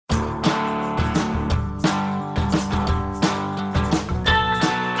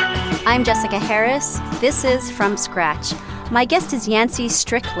I'm Jessica Harris. This is From Scratch. My guest is Yancey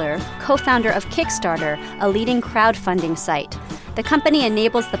Strickler, co-founder of Kickstarter, a leading crowdfunding site. The company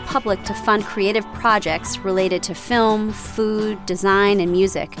enables the public to fund creative projects related to film, food, design, and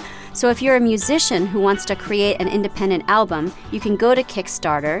music. So if you're a musician who wants to create an independent album, you can go to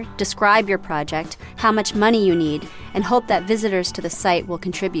Kickstarter, describe your project, how much money you need, and hope that visitors to the site will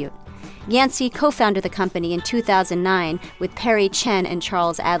contribute. Yancey co-founded the company in 2009 with Perry Chen and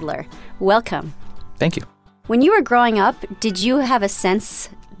Charles Adler. Welcome. Thank you. When you were growing up, did you have a sense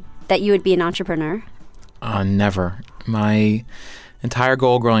that you would be an entrepreneur? Never. My entire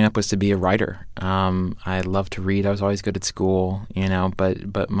goal growing up was to be a writer. I loved to read. I was always good at school,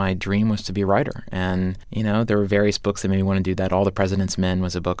 but my dream was to be a writer. And, there were various books that made me want to do that. All the President's Men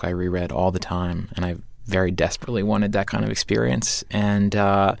was a book I reread all the time, and I very desperately wanted that kind of experience. And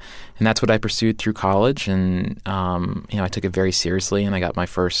that's what I pursued through college. And, I took it very seriously, and I got my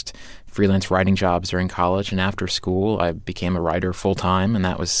first freelance writing jobs during college. And after school, I became a writer full-time, and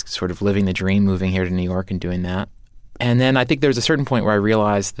that was sort of living the dream, moving here to New York and doing that. And then I think there was a certain point where I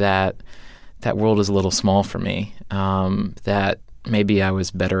realized that that world is a little small for me, that maybe I was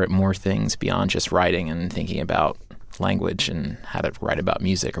better at more things beyond just writing and thinking about language and how to write about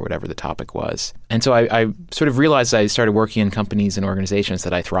music or whatever the topic was. And so I sort of realized I started working in companies and organizations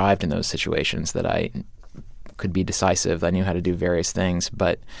that I thrived in those situations, that I could be decisive, I knew how to do various things.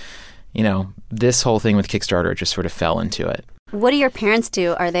 But, this whole thing with Kickstarter just sort of fell into it. What do your parents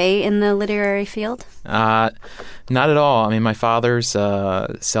do? Are they in the literary field? Not at all. I mean, my father's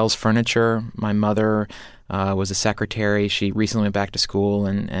sells furniture. My mother was a secretary. She recently went back to school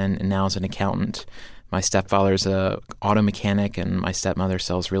and now is an accountant. My stepfather's a auto mechanic, and my stepmother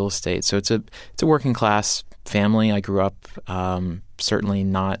sells real estate. So it's a working class family. I grew up certainly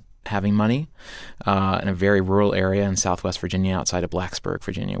not having money in a very rural area in Southwest Virginia, outside of Blacksburg,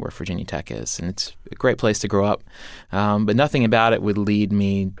 Virginia, where Virginia Tech is. And it's a great place to grow up. But nothing about it would lead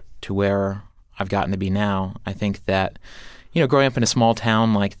me to where I've gotten to be now. I think that, growing up in a small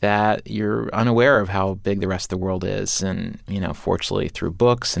town like that, you're unaware of how big the rest of the world is. And, fortunately, through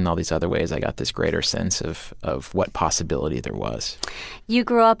books and all these other ways, I got this greater sense of what possibility there was. You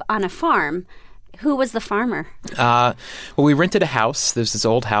grew up on a farm. Who was the farmer? Well, we rented a house. There's this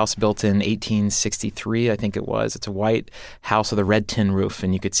old house built in 1863, I think it was. It's a white house with a red tin roof,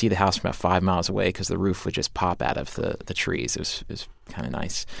 and you could see the house from about 5 miles away because the roof would just pop out of the trees. It was kind of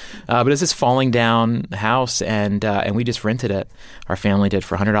nice. But it was this falling down house, and we just rented it. Our family did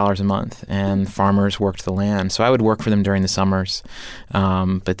for $100 a month, and farmers worked the land. So I would work for them during the summers,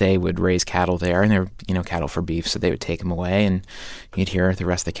 but they would raise cattle there, and they were, cattle for beef, so they would take them away, and you'd hear the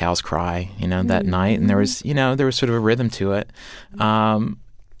rest of the cows cry, that night, and there was sort of a rhythm to it.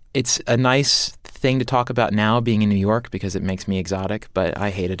 It's a nice thing to talk about now, being in New York, because it makes me exotic, but I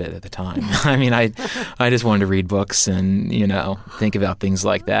hated it at the time. I mean, I just wanted to read books and, think about things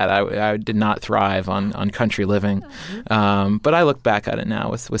like that. I did not thrive on country living, but I look back at it now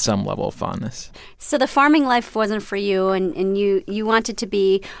with some level of fondness. So the farming life wasn't for you, and you wanted to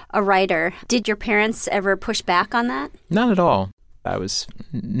be a writer. Did your parents ever push back on that? Not at all. I was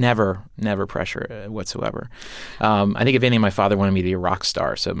never pressure whatsoever. I think if anything, my father wanted me to be a rock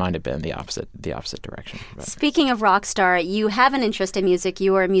star, so it might have been the opposite direction. But. Speaking of rock star, you have an interest in music.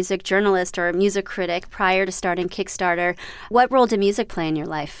 You were a music journalist or a music critic prior to starting Kickstarter. What role did music play in your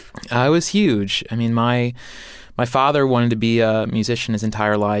life? It was huge. I mean, my father wanted to be a musician his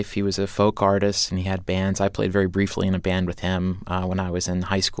entire life. He was a folk artist, and he had bands. I played very briefly in a band with him when I was in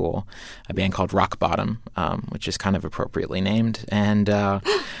high school, a band called Rock Bottom, which is kind of appropriately named. And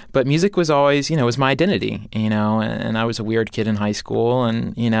but music was always, was my identity, and I was a weird kid in high school,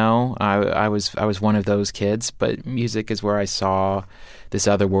 and I was one of those kids. But music is where I saw this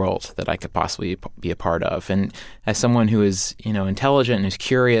other world that I could possibly be a part of. And as someone who is, intelligent and who's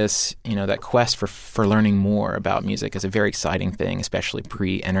curious, that quest for learning more about music is a very exciting thing, especially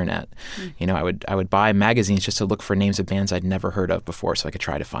pre-internet. I would buy magazines just to look for names of bands I'd never heard of before, so I could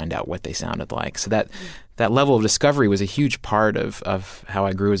try to find out what they sounded like. So that level of discovery was a huge part of how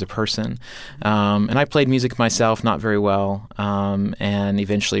I grew as a person. And I played music myself, not very well, and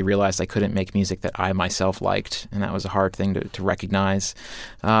eventually realized I couldn't make music that I myself liked, and that was a hard thing to recognize.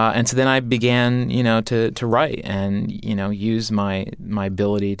 And so then I began, to write and, use my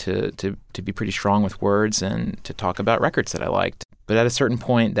ability to be pretty strong with words and to talk about records that I liked. But at a certain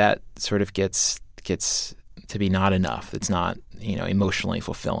point, that sort of gets to be not enough. It's not, emotionally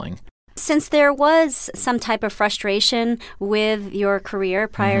fulfilling. Since there was some type of frustration with your career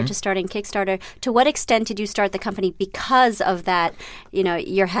prior to starting Kickstarter, to what extent did you start the company because of that,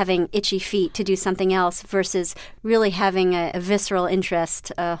 you're having itchy feet to do something else versus really having a visceral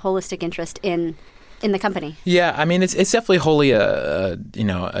interest, a holistic interest in the company? Yeah, I mean, it's definitely wholly a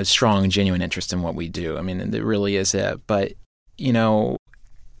strong, genuine interest in what we do. I mean, it really is it. But,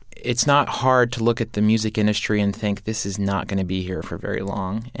 it's not hard to look at the music industry and think this is not going to be here for very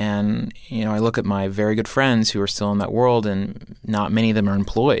long. And, I look at my very good friends who are still in that world, and not many of them are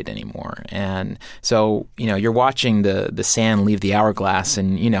employed anymore. And so, you're watching the sand leave the hourglass,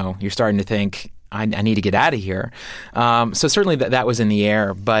 and, you're starting to think, I need to get out of here. So certainly that was in the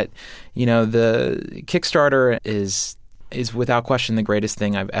air. But, the Kickstarter is without question the greatest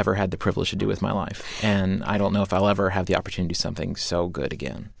thing I've ever had the privilege to do with my life. And I don't know if I'll ever have the opportunity to do something so good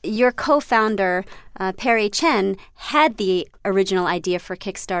again. Your co-founder, Perry Chen, had the original idea for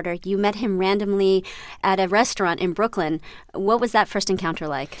Kickstarter. You met him randomly at a restaurant in Brooklyn. What was that first encounter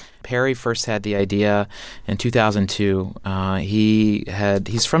like? Perry first had the idea in 2002.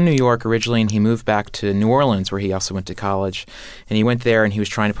 He's from New York originally, and he moved back to New Orleans, where he also went to college. And he went there, and he was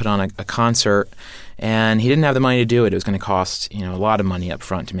trying to put on a concert. And he didn't have the money to do it. It was going to cost, a lot of money up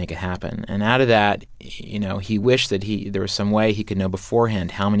front to make it happen. And out of that, he wished that there was some way he could know beforehand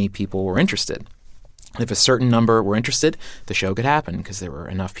how many people were interested. If a certain number were interested, the show could happen because there were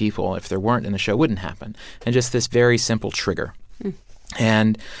enough people. If there weren't, then the show wouldn't happen. And just this very simple trigger.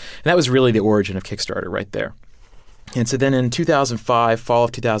 And that was really the origin of Kickstarter right there. And so then in 2005, fall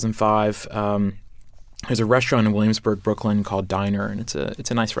of 2005, there's a restaurant in Williamsburg, Brooklyn called Diner, and it's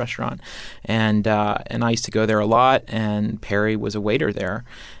a nice restaurant. And I used to go there a lot, and Perry was a waiter there.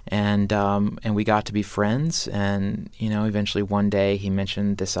 And we got to be friends, and, eventually one day he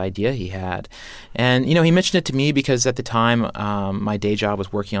mentioned this idea he had. And, he mentioned it to me because at the time my day job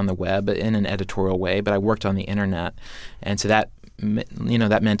was working on the web in an editorial way, but I worked on the internet. And so that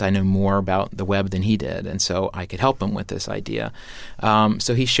meant I know more about the web than he did, and so I could help him with this idea.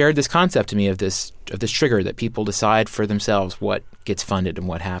 So he shared this concept to me of this trigger that people decide for themselves what gets funded and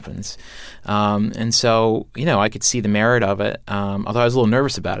what happens. And so, I could see the merit of it, although I was a little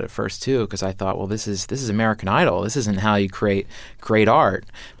nervous about it at first too, because I thought, well, this is American Idol. This isn't how you create great art.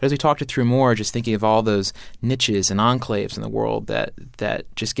 But as we talked it through more, just thinking of all those niches and enclaves in the world that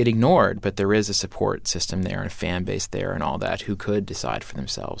just get ignored, but there is a support system there and a fan base there and all that who could decide for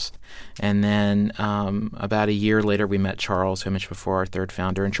themselves. And then about a year later, we met Charles, who I mentioned before, our third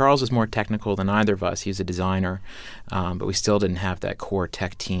founder. And Charles was more technical than either of us. He was a designer, but we still didn't have that core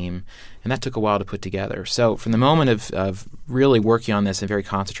tech team. And that took a while to put together. So from the moment of really working on this in a very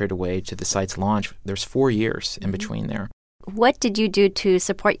concentrated way to the site's launch, there's 4 years in between there. What did you do to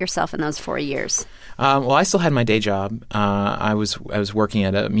support yourself in those 4 years? Well, I still had my day job. I was working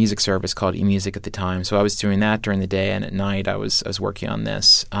at a music service called eMusic at the time, so I was doing that during the day, and at night I was working on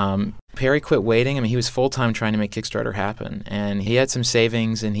this. Perry quit waiting. I mean, he was full-time trying to make Kickstarter happen, and he had some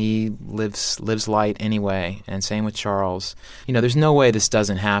savings, and he lives light anyway, and same with Charles. There's no way this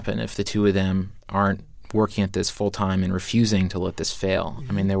doesn't happen if the two of them aren't working at this full-time and refusing to let this fail.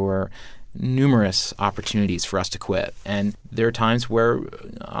 I mean, there were numerous opportunities for us to quit. And there are times where,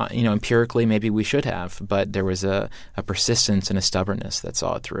 empirically maybe we should have, but there was a persistence and a stubbornness that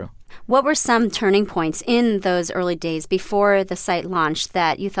saw it through. What were some turning points in those early days before the site launched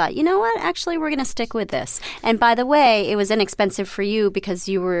that you thought, you know what, actually we're going to stick with this? And by the way, it was inexpensive for you because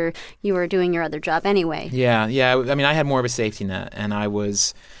you were doing your other job anyway. Yeah. I mean, I had more of a safety net, and that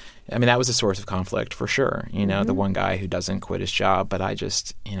was a source of conflict for sure. The one guy who doesn't quit his job, but I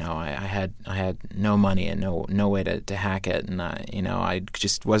just, I had no money and no way to hack it, and I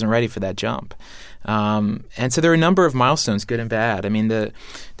just wasn't ready for that jump. And so there are a number of milestones, good and bad. I mean, the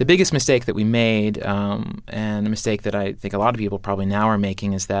biggest mistake that we made, and a mistake that I think a lot of people probably now are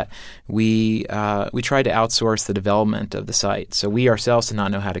making, is that we tried to outsource the development of the site. So we ourselves did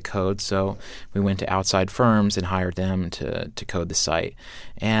not know how to code, so we went to outside firms and hired them to code the site.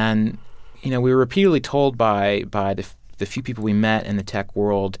 And we were repeatedly told by the few people we met in the tech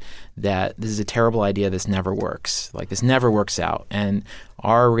world that this is a terrible idea, this never works. Like, this never works out. And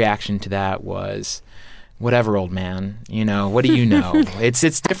our reaction to that was, whatever, old man, what do you know?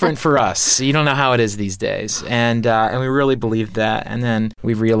 It's different for us. You don't know how it is these days. And we really believed that. And then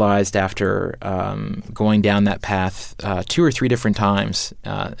we realized after going down that path 2 or 3 different times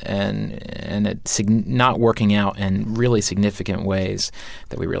and it not working out in really significant ways,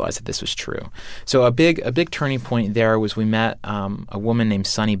 that we realized that this was true. So a big turning point there was we met a woman named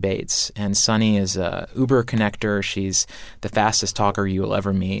Sunny Bates. And Sunny is a Uber connector. She's the fastest talker you will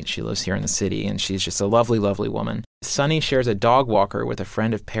ever meet. She lives here in the city, and she's just a lovely woman. Sonny shares a dog walker with a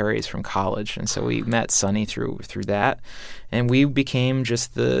friend of Perry's from college, and so we met Sonny through that, and we became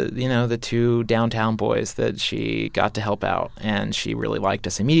just the two downtown boys that she got to help out, and she really liked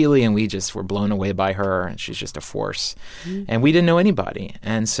us immediately, and we just were blown away by her, and she's just a force, and we didn't know anybody,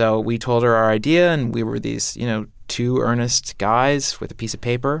 and so we told her our idea, and we were these two earnest guys with a piece of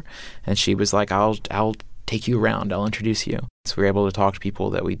paper, and she was like, I'll take you around. I'll introduce you. So we were able to talk to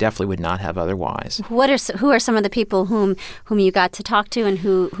people that we definitely would not have otherwise. Who are some of the people whom you got to talk to and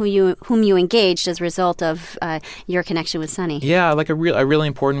whom you engaged as a result of your connection with Sonny? Yeah, like a really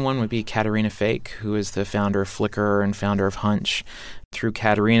important one would be Katerina Fake, who is the founder of Flickr and founder of Hunch. Through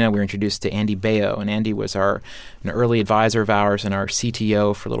Katerina, we were introduced to Andy Baio, and Andy was an early advisor of ours and our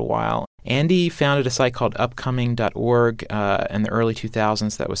CTO for a little while. Andy founded a site called upcoming.org in the early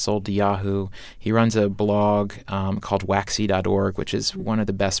 2000s that was sold to Yahoo. He runs a blog called waxy.org, which is one of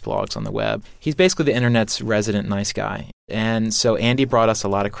the best blogs on the web. He's basically the internet's resident nice guy. And so Andy brought us a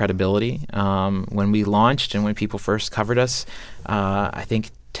lot of credibility. When we launched and when people first covered us, I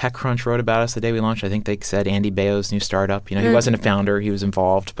think TechCrunch wrote about us the day we launched. I think they said Andy Baio's new startup. He wasn't a founder; he was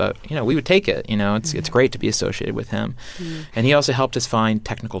involved, but we would take it. It's great to be associated with him, and he also helped us find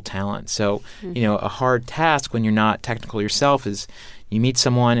technical talent. So a hard task when you're not technical yourself is you meet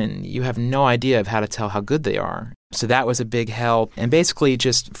someone and you have no idea of how to tell how good they are. So that was a big help. And basically,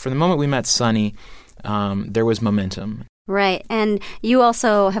 just from the moment we met Sonny, there was momentum. Right. And you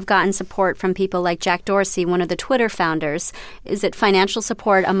also have gotten support from people like Jack Dorsey, one of the Twitter founders. Is it financial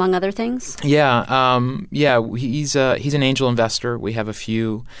support, among other things? Yeah. He's an angel investor. We have a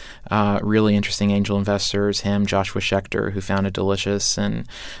few really interesting angel investors, him, Joshua Schechter, who founded Delicious, and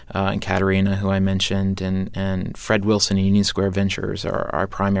Katerina, who I mentioned, and Fred Wilson and Union Square Ventures are our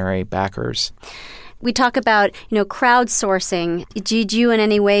primary backers. We talk about, crowdsourcing. Did you in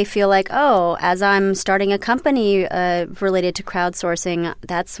any way feel like, as I'm starting a company related to crowdsourcing,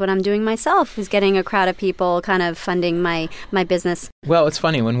 that's what I'm doing myself, is getting a crowd of people kind of funding my business? Well, it's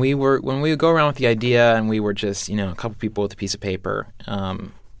funny. When we would go around with the idea and we were just, a couple people with a piece of paper,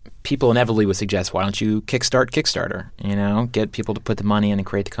 people inevitably would suggest, why don't you kickstart Kickstarter? Get people to put the money in and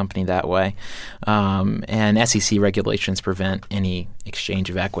create the company that way. And SEC regulations prevent any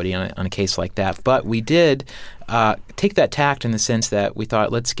exchange of equity on a case like that. But we did take that tact in the sense that we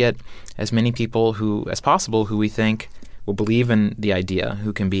thought, let's get as many people as possible who we think will believe in the idea,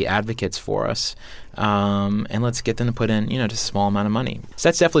 who can be advocates for us, and let's get them to put in, just a small amount of money. So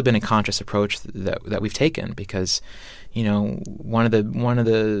that's definitely been a conscious approach that we've taken because one of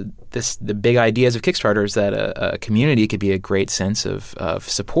the big ideas of Kickstarter is that a community could be a great sense of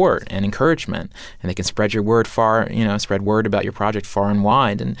support and encouragement, and they can spread your word spread word about your project far and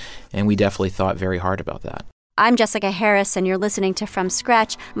wide, and we definitely thought very hard about that. I'm Jessica Harris, and you're listening to From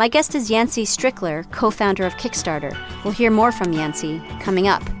Scratch. My guest is Yancey Strickler, co-founder of Kickstarter. We'll hear more from Yancey coming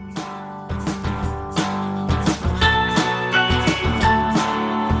up.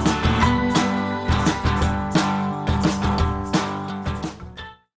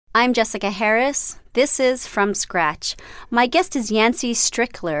 I'm Jessica Harris. This is From Scratch. My guest is Yancey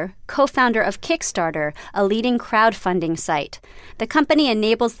Strickler, co-founder of Kickstarter, a leading crowdfunding site. The company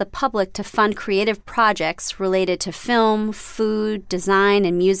enables the public to fund creative projects related to film, food, design,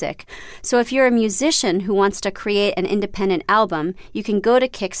 and music. So if you're a musician who wants to create an independent album, you can go to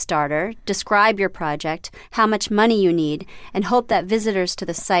Kickstarter, describe your project, how much money you need, and hope that visitors to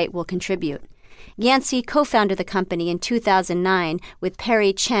the site will contribute. Yancey co-founded the company in 2009 with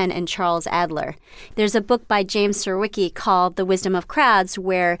Perry Chen and Charles Adler. There's a book by James Surowiecki called The Wisdom of Crowds,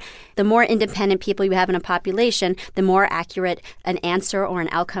 where the more independent people you have in a population, the more accurate an answer or an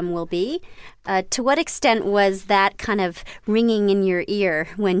outcome will be. To what extent was that kind of ringing in your ear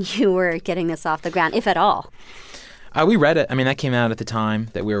when you were getting this off the ground, if at all? We read it. I mean, that came out at the time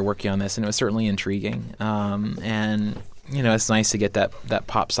that we were working on this, and it was certainly intriguing. And it's nice to get that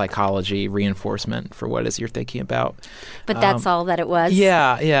pop psychology reinforcement for what it is you're thinking about. But that's all that it was?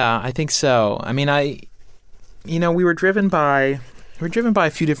 Yeah, I think so. I mean, we were driven by a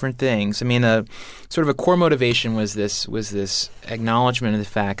few different things. I mean, sort of a core motivation was this acknowledgement of the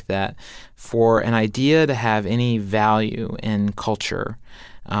fact that for an idea to have any value in culture,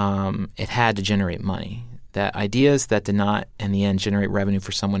 it had to generate money. That ideas that did not, in the end, generate revenue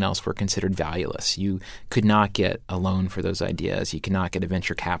for someone else were considered valueless. You could not get a loan for those ideas. You could not get a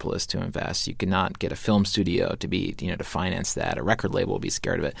venture capitalist to invest. You could not get a film studio to finance that. A record label would be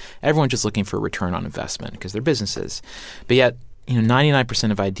scared of it. Everyone's just looking for a return on investment because they're businesses. But yet,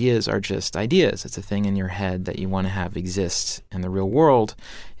 99% of ideas are just ideas. It's a thing in your head that you want to have exist in the real world.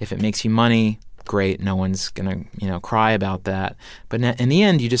 If it makes you money, great. No one's going to, cry about that. But in the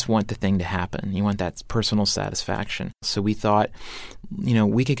end, you just want the thing to happen. You want that personal satisfaction. So we thought,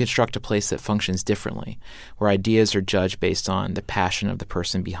 we could construct a place that functions differently, where ideas are judged based on the passion of the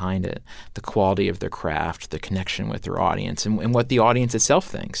person behind it, the quality of their craft, the connection with their audience, and what the audience itself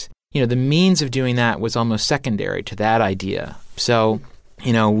thinks. The means of doing that was almost secondary to that idea. So,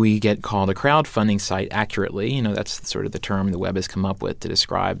 we get called a crowdfunding site accurately. That's sort of the term the web has come up with to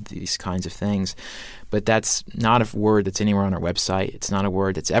describe these kinds of things. But that's not a word that's anywhere on our website. It's not a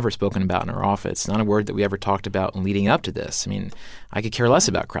word that's ever spoken about in our office. It's not a word that we ever talked about leading up to this. I could care less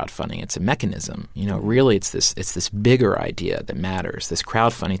about crowdfunding. It's a mechanism. Really it's this bigger idea that matters. This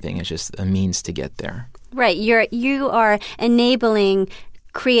crowdfunding thing is just a means to get there. Right. You are enabling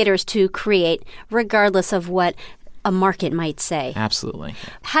creators to create regardless of what a market might say. Absolutely.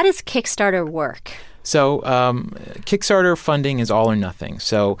 How does Kickstarter work? So Kickstarter funding is all or nothing.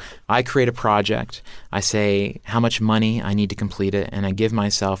 So I create a project. I say how much money I need to complete it, and I give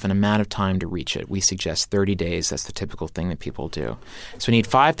myself an amount of time to reach it. We suggest 30 days. That's the typical thing that people do. So we need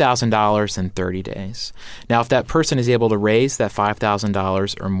 $5,000 in 30 days. Now, if that person is able to raise that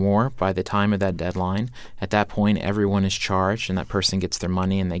 $5,000 or more by the time of that deadline, at that point, everyone is charged, and that person gets their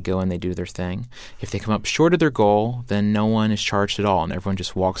money, and they go and they do their thing. If they come up short of their goal, then no one is charged at all, and everyone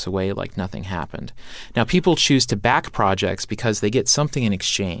just walks away like nothing happened. Now, people choose to back projects because they get something in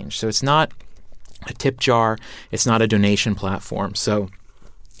exchange. So it's not a tip jar. It's not a donation platform. So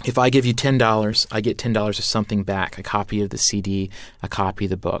if I give you $10, I get $10 of something back, a copy of the CD, a copy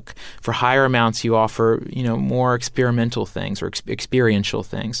of the book. For higher amounts, you offer, more experimental things or experiential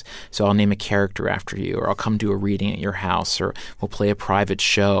things. So I'll name a character after you, or I'll come do a reading at your house, or we'll play a private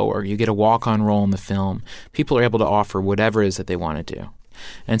show, or you get a walk-on role in the film. People are able to offer whatever it is that they want to do.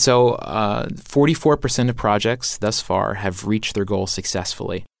 And so 44% of projects thus far have reached their goal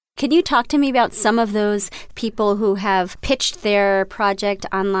successfully. Can you talk to me about some of those people who have pitched their project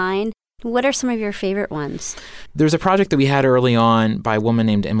online? What are some of your favorite ones? There's a project that we had early on by a woman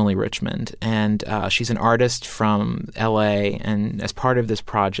named Emily Richmond, and she's an artist from L.A., and as part of this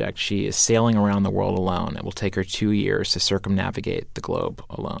project, she is sailing around the world alone. It will take her 2 years to circumnavigate the globe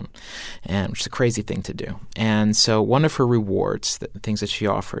alone, which is a crazy thing to do. And so one of her rewards, the things that she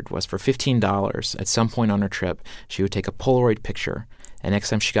offered, was for $15 at some point on her trip, she would take a Polaroid picture, and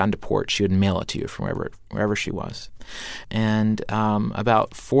next time she got into port, she would mail it to you from wherever she was. And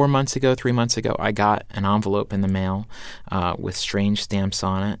about 3 months ago, I got an envelope in the mail with strange stamps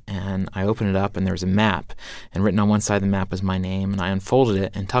on it, and I opened it up, and there was a map, and written on one side of the map was my name, and I unfolded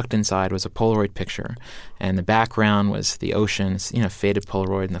it, and tucked inside was a Polaroid picture, and the background was the ocean, faded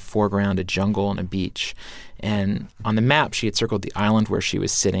Polaroid, in the foreground a jungle and a beach. And on the map, she had circled the island where she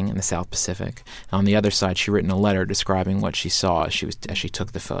was sitting in the South Pacific. And on the other side, she'd written a letter describing what she saw as she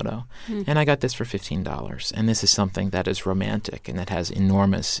took the photo. And I got this for $15. And this is something that is romantic and that has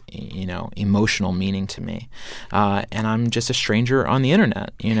enormous, emotional meaning to me. And I'm just a stranger on the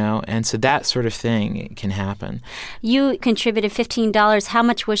internet, and so that sort of thing can happen. You contributed $15. How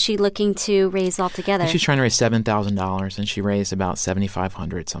much was she looking to raise altogether? She's trying to raise $7,000, and she raised about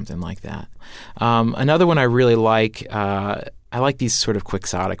 $7,500, something like that. Another one I really like, I like these sort of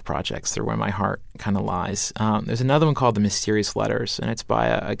quixotic projects. They're where my heart kind of lies. There's another one called The Mysterious Letters, and it's by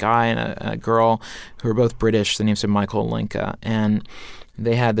a guy and a girl who are both British. The names are Michael and Linka, and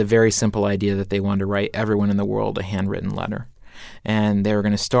they had the very simple idea that they wanted to write everyone in the world a handwritten letter. And they were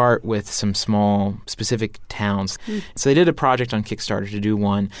going to start with some small, specific towns. So they did a project on Kickstarter to do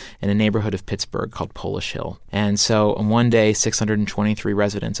one in a neighborhood of Pittsburgh called Polish Hill. And so on one day, 623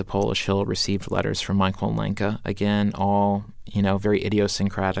 residents of Polish Hill received letters from Michael and Lenka. Again, all, very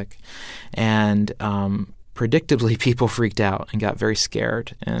idiosyncratic. And predictably, people freaked out and got very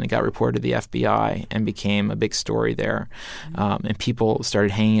scared, and it got reported to the FBI and became a big story there. And people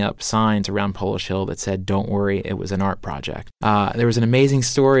started hanging up signs around Polish Hill that said, "Don't worry, it was an art project." There was an amazing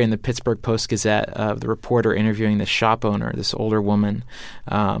story in the Pittsburgh Post-Gazette of the reporter interviewing the shop owner, this older woman,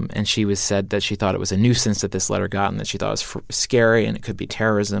 and she said that she thought it was a nuisance that this letter got, and that she thought it was scary and it could be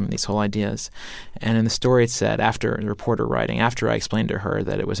terrorism, these whole ideas. And in the story it said, after the reporter writing, after I explained to her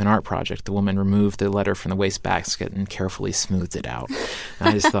that it was an art project, the woman removed the letter from the wastebasket and carefully smoothed it out. And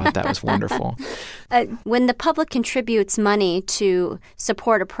I just thought that was wonderful. When the public contributes money to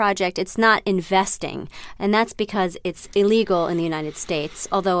support a project, it's not investing, and that's because it's illegal in the United States,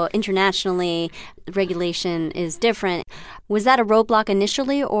 although internationally regulation is different. Was that a roadblock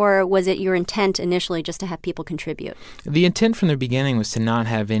initially, or was it your intent initially just to have people contribute? The intent from the beginning was to not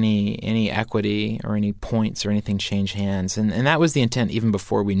have any equity or any points or anything change hands. And that was the intent even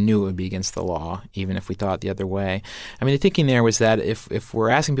before we knew it would be against the law, even if we thought the other way. I mean, the thinking there was that if we're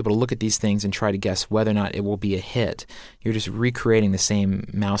asking people to look at these things and try to guess whether or not it will be a hit, you're just recreating the same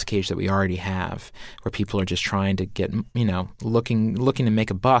mouse cage that we already have, where people are just trying to get, looking to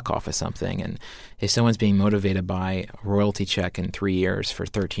make a buck off of something. And if someone's being motivated by a royalty check in 3 years for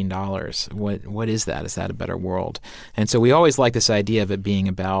 $13, what is that? Is that a better world? And so we always like this idea of it being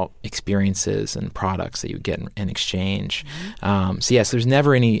about experiences and products that you get in exchange. So yes, there's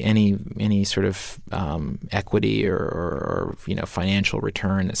never any sort of equity or financial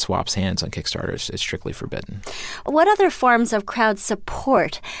return that swaps hands on Kickstarter. It's strictly forbidden. What other forms of crowd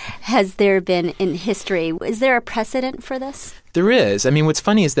support has there been in history? Is there a precedent for this? There is. I mean, what's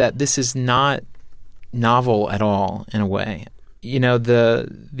funny is that this is not novel at all in a way.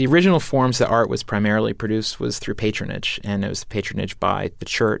 The original forms that art was primarily produced was through patronage, and it was patronage by the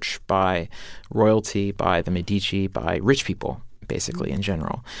church, by royalty, by the Medici, by rich people, basically in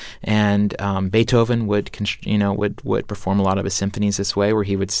general. And Beethoven would perform a lot of his symphonies this way, where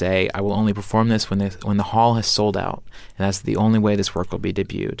he would say, "I will only perform this when the hall has sold out, and that's the only way this work will be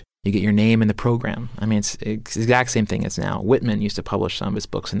debuted." You get your name in the program. I mean, it's the exact same thing as now. Whitman used to publish some of his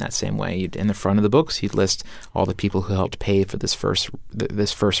books in that same way. In the front of the books, he'd list all the people who helped pay for this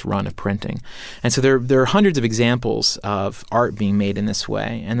first run of printing. And so there are hundreds of examples of art being made in this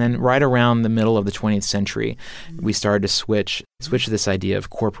way. And then right around the middle of the 20th century, we started to switch to this idea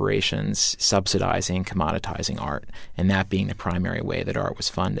of corporations subsidizing, commoditizing art, and that being the primary way that art was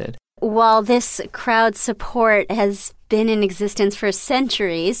funded. While this crowd support has been in existence for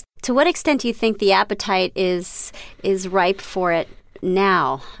centuries, to what extent do you think the appetite is ripe for it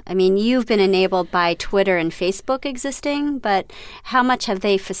now? I mean, you've been enabled by Twitter and Facebook existing, but how much have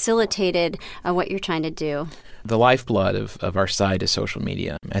they facilitated what you're trying to do? The lifeblood of our site is social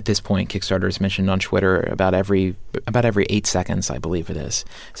media. At this point, Kickstarter is mentioned on Twitter about every 8 seconds, I believe it is.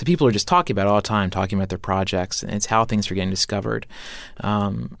 So people are just talking about it all the time, talking about their projects, and it's how things are getting discovered.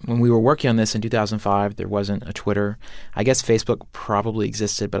 When we were working on this in 2005, there wasn't a Twitter. I guess Facebook probably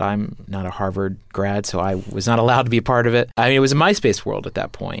existed, but I'm not a Harvard grad, so I was not allowed to be a part of it. I mean, it was a MySpace world at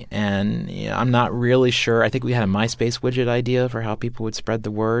that point, and I'm not really sure. I think we had a MySpace widget idea for how people would spread the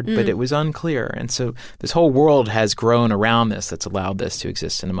word, but it was unclear. And so this whole world has grown around this that's allowed this to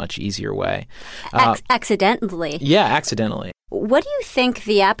exist in a much easier way. Accidentally. Yeah, accidentally. What do you think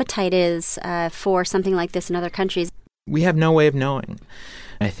the appetite is for something like this in other countries? We have no way of knowing.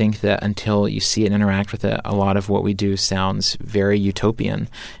 I think that until you see it and interact with it, a lot of what we do sounds very utopian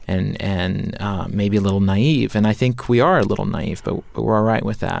and maybe a little naive. And I think we are a little naive, but we're all right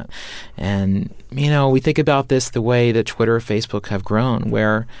with that. And, we think about this the way that Twitter or Facebook have grown,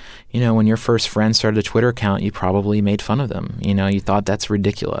 where, when your first friend started a Twitter account, you probably made fun of them. You thought that's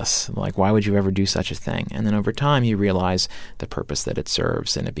ridiculous. Like, why would you ever do such a thing? And then over time, you realize the purpose that it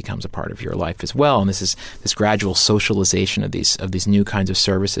serves, and it becomes a part of your life as well. And this is this gradual socialization of these new kinds of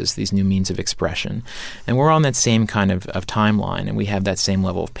services, these new means of expression. And we're on that same kind of timeline, and we have that same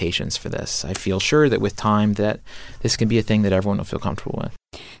level of patience for this. I feel sure that with time that this can be a thing that everyone will feel comfortable with.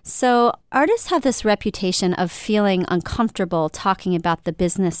 So artists have this reputation of feeling uncomfortable talking about the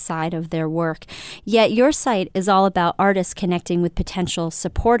business side of their work, yet your site is all about artists connecting with potential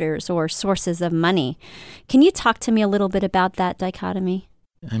supporters or sources of money. Can you talk to me a little bit about that dichotomy?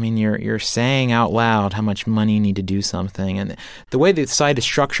 I mean, you're saying out loud how much money you need to do something. And the way the site is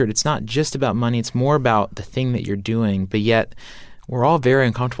structured, it's not just about money. It's more about the thing that you're doing. But yet, we're all very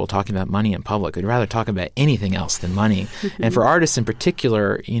uncomfortable talking about money in public. We'd rather talk about anything else than money. And for artists in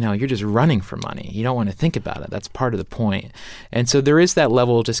particular, you're just running for money. You don't want to think about it. That's part of the point. And so there is that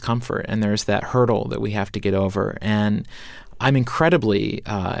level of discomfort, and there's that hurdle that we have to get over. And I'm incredibly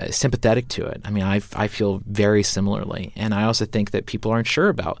sympathetic to it. I mean, I feel very similarly. And I also think that people aren't sure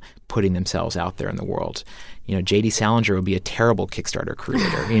about putting themselves out there in the world. J.D. Salinger would be a terrible Kickstarter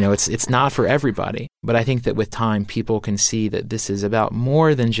creator. It's not for everybody. But I think that with time, people can see that this is about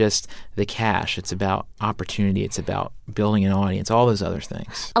more than just the cash. It's about opportunity. It's about building an audience, all those other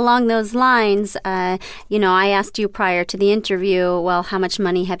things. Along those lines, I asked you prior to the interview, well, how much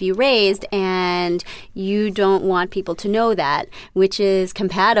money have you raised? And you don't want people to know that, which is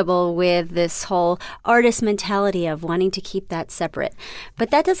compatible with this whole artist mentality of wanting to keep that separate.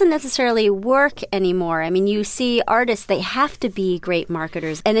 But that doesn't necessarily work anymore. I mean, you see artists, they have to be great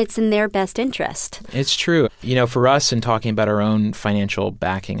marketers, and it's in their best interest. It's true. For us, in talking about our own financial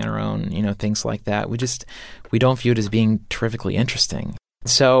backing and our own, things like that, we don't view it as being terrifically interesting.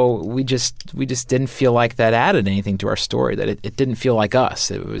 So we just didn't feel like that added anything to our story, that it didn't feel like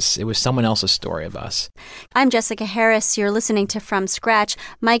us. It was someone else's story of us. I'm Jessica Harris. You're listening to From Scratch.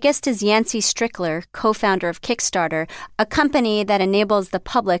 My guest is Yancey Strickler, co-founder of Kickstarter, a company that enables the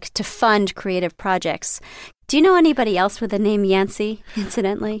public to fund creative projects. Do you know anybody else with the name Yancey,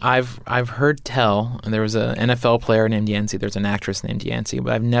 incidentally? I've heard tell. There was an NFL player named Yancey. There's an actress named Yancey,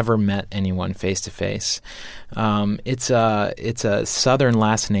 but I've never met anyone face to face. It's a Southern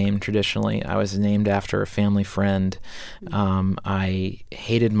last name traditionally. I was named after a family friend. I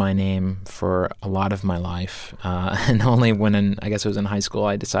hated my name for a lot of my life, and only when I guess it was in high school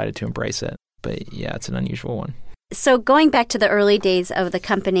I decided to embrace it. But yeah, it's an unusual one. So going back to the early days of the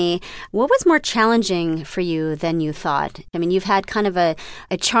company, what was more challenging for you than you thought? I mean, you've had kind of a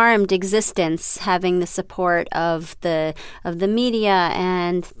charmed existence, having the support of the media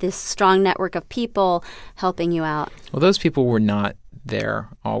and this strong network of people helping you out. Well, those people were not there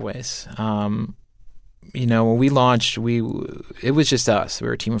always. When we launched, it was just us. We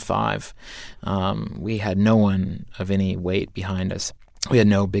were a team of 5. We had no one of any weight behind us. We had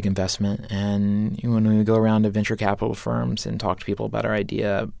no big investment, and when we go around to venture capital firms and talk to people about our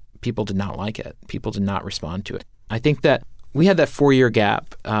idea, people did not like it. People did not respond to it. I think that we had that 4-year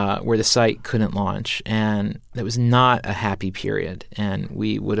gap where the site couldn't launch, and that was not a happy period. And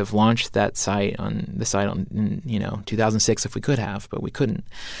we would have launched that site in 2006 if we could have, but we couldn't.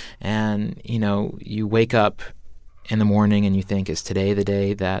 And you wake up in the morning and you think, is today the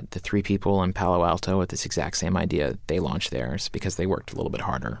day that the 3 people in Palo Alto with this exact same idea, they launched theirs because they worked a little bit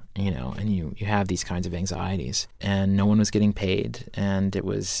harder, and you have these kinds of anxieties, and no one was getting paid, and it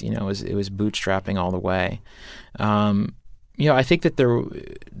was bootstrapping all the way. I think that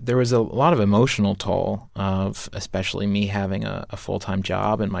there was a lot of emotional toll of especially me having a full-time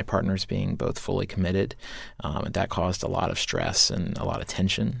job and my partners being both fully committed. And that caused a lot of stress and a lot of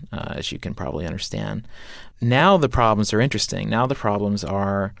tension, as you can probably understand. Now the problems are interesting. Now the problems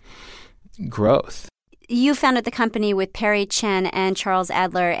are growth. You founded the company with Perry Chen and Charles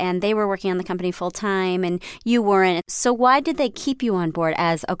Adler, and they were working on the company full-time, and you weren't. So why did they keep you on board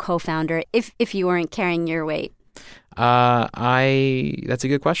as a co-founder if you weren't carrying your weight? That's a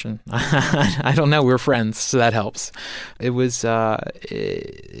good question. I don't know. We were friends, so that helps. It was not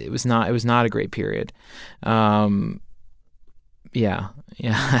a great period. I don't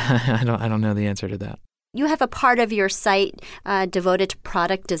know the answer to that. You have a part of your site devoted to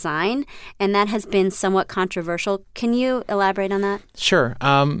product design, and that has been somewhat controversial. Can you elaborate on that? Sure.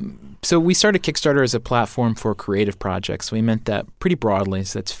 So we started Kickstarter as a platform for creative projects. We meant that pretty broadly.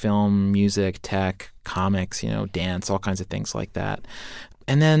 So that's film, music, tech, comics, dance, all kinds of things like that.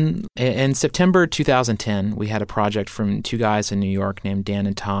 And then in September 2010, we had a project from 2 guys in New York named Dan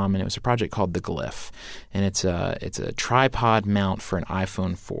and Tom, and it was a project called The Glyph. And it's a tripod mount for an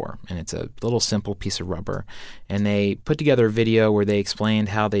iPhone 4, and it's a little simple piece of rubber. And they put together a video where they explained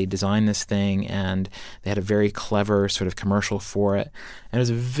how they designed this thing, and they had a very clever sort of commercial for it. And it was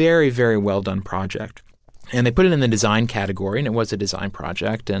a very, very well done project. And they put it in the design category, and it was a design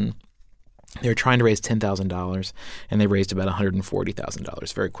project, and they were trying to raise $10,000, and they raised about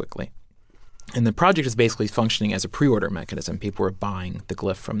 $140,000 very quickly. And the project is basically functioning as a pre-order mechanism. People were buying the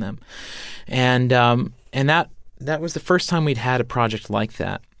Glyph from them. And that was the first time we'd had a project like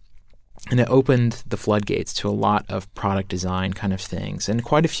that. And it opened the floodgates to a lot of product design kind of things. And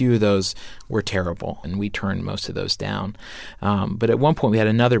quite a few of those were terrible, and we turned most of those down. But at one point, we had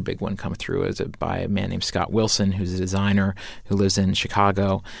another big one come through by a man named Scott Wilson, who's a designer who lives in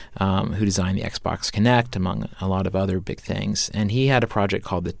Chicago, who designed the Xbox Kinect, among a lot of other big things. And he had a project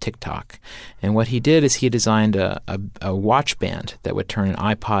called the TikTok. And what he did is he designed a watch band that would turn an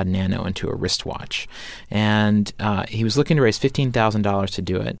iPod Nano into a wristwatch. And he was looking to raise $15,000 to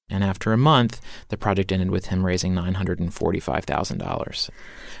do it. And after a month, the project ended with him raising $945,000.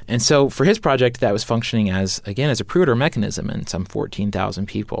 And so for his project, that was functioning as a pre-order mechanism, and some 14,000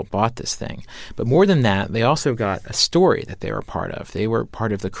 people bought this thing. But more than that, they also got a story that they were part of. They were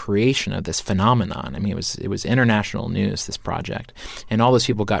part of the creation of this phenomenon. I mean, it was international news, this project. And all those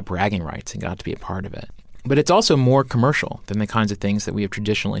people got bragging rights and got to be a part of it. But it's also more commercial than the kinds of things that we have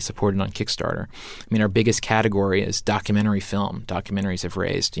traditionally supported on Kickstarter. I mean, our biggest category is documentary film. Documentaries have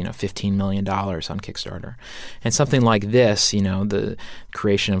raised, $15 million on Kickstarter. And something like this, the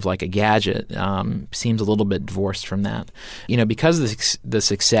creation of like a gadget seems a little bit divorced from that. Because of the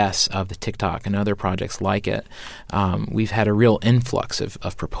success of the TikTok and other projects like it, we've had a real influx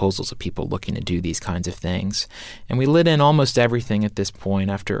of proposals of people looking to do these kinds of things. And we lit in almost everything at this point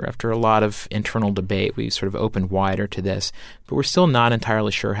after a lot of internal debate. We sort of opened wider to this, but we're still not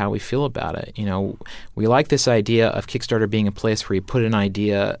entirely sure how we feel about it. We like this idea of Kickstarter being a place where you put an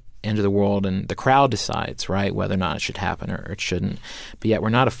idea into the world and the crowd decides, right, whether or not it should happen or it shouldn't. But yet we're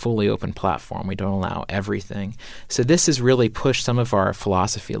not a fully open platform. We don't allow everything. So this has really pushed some of our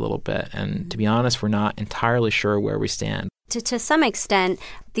philosophy a little bit. And to be honest, we're not entirely sure where we stand. To some extent,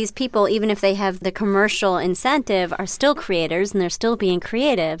 these people, even if they have the commercial incentive, are still creators and they're still being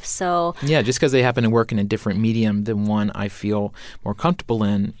creative. So yeah, just because they happen to work in a different medium than one I feel more comfortable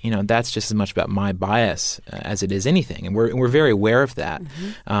in, that's just as much about my bias as it is anything. And we're very aware of that.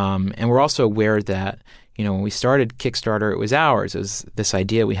 Mm-hmm. And we're also aware that when we started Kickstarter, it was ours. It was this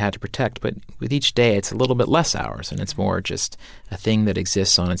idea we had to protect. But with each day, it's a little bit less ours. And it's more just a thing that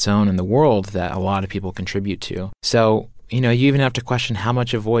exists on its own in the world that a lot of people contribute to. So you even have to question how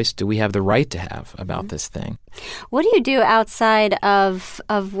much a voice do we have the right to have about this thing. What do you do outside of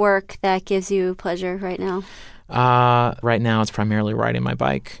work that gives you pleasure right now? Right now, it's primarily riding my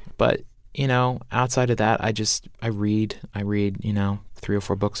bike. But, outside of that, I read. I read, 3 or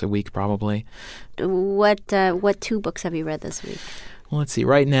 4 books a week probably. What 2 books have you read this week? Well, let's see.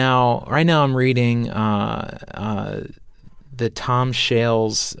 Right now I'm reading the Tom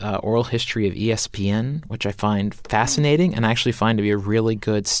Shales Oral History of ESPN, which I find fascinating and I actually find to be a really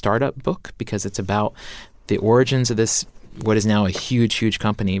good startup book because it's about the origins of this, what is now a huge, huge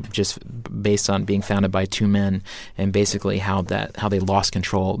company just based on being founded by 2 men and basically how they lost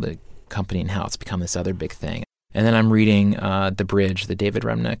control of the company and how it's become this other big thing. And then I'm reading The Bridge, the David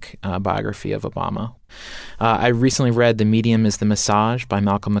Remnick biography of Obama. I recently read The Medium is the Massage by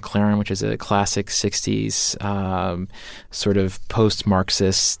Malcolm McLaren, which is a classic 60s sort of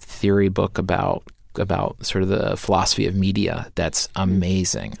post-Marxist theory book about sort of the philosophy of media. That's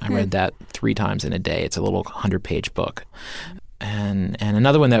amazing. I read that 3 times in a day. It's a little 100-page book. And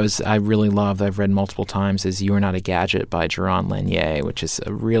another one that I really love that I've read multiple times is You Are Not a Gadget by Jaron Lanier, which is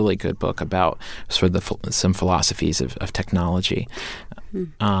a really good book about sort of some philosophies of technology.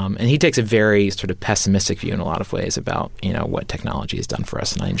 And he takes a very sort of pessimistic view in a lot of ways about, what technology has done for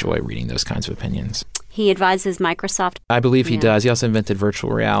us, and I enjoy reading those kinds of opinions. He advises Microsoft. I believe he does. He also invented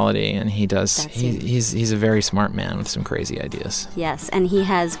virtual reality, and he does. He's a very smart man with some crazy ideas. Yes, and he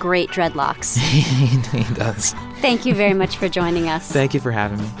has great dreadlocks. He does. Thank you very much for joining us. Thank you for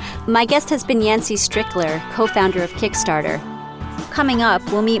having me. My guest has been Yancey Strickler, co-founder of Kickstarter. Coming up,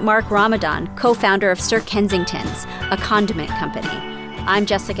 we'll meet Mark Ramadan, co-founder of Sir Kensington's, a condiment company. I'm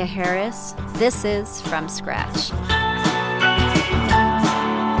Jessica Harris. This is From Scratch.